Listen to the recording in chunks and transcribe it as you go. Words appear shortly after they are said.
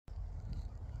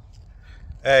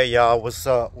Hey y'all, what's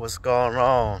up? What's going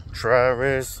on?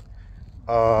 Travis.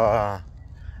 Uh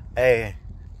hey,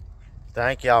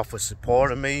 thank y'all for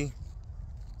supporting me.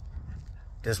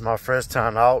 This is my first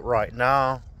time out right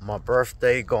now. My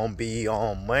birthday gonna be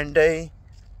on Monday,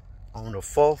 on the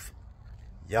 4th.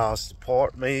 Y'all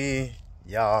support me.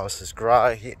 Y'all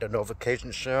subscribe, hit the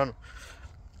notification channel.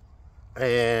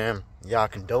 And y'all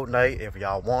can donate if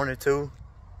y'all wanted to.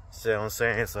 See what I'm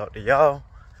saying? It's up to y'all.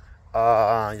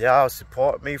 Y'all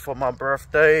support me for my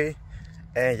birthday,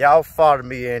 and y'all follow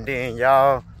me, and then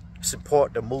y'all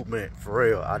support the movement for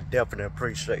real. I definitely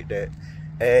appreciate that.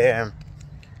 And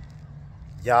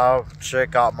y'all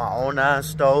check out my online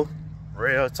store.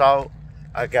 Real talk,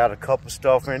 I got a couple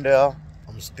stuff in there.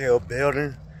 I'm still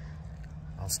building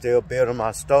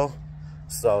my store,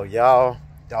 so y'all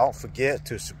don't forget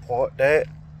to support that.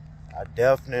 I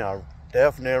definitely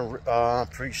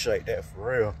appreciate that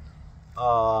for real.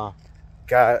 I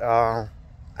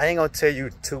ain't gonna tell you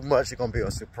too much. It's gonna be a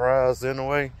surprise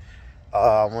anyway.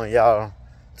 I want y'all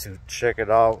to check it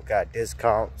out. Got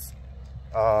discounts,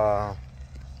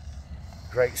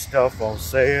 great stuff on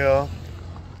sale,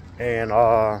 and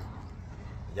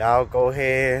y'all go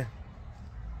ahead,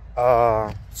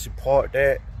 support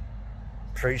that.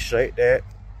 Appreciate that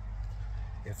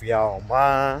if y'all don't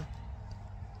mind.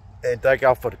 And thank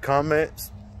y'all for the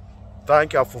comments.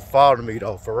 Thank y'all for following me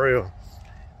though, for real.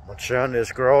 My channel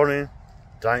is growing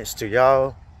thanks to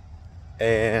y'all,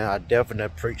 and I definitely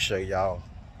appreciate y'all.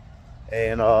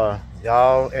 And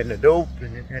y'all and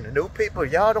the new people,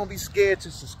 y'all don't be scared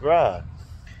to subscribe.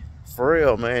 For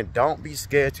real, man, don't be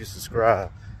scared to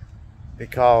subscribe,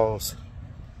 because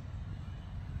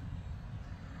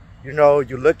you know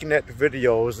you're looking at the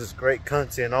videos. There's great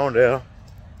content on there,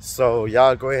 so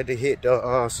y'all go ahead and hit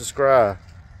the subscribe.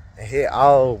 And hit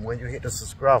all when you hit the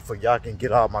subscribe, for y'all can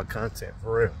get all my content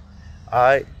for real.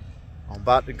 Alright, I'm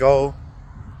about to go,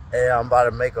 and I'm about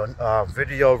to make a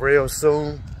video real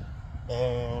soon.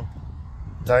 And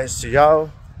thanks to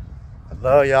y'all. I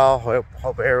love y'all.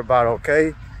 Hope everybody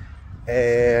okay,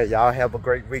 and y'all have a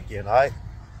great weekend. Alright,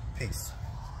 peace.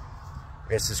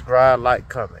 And subscribe, like,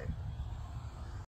 comment.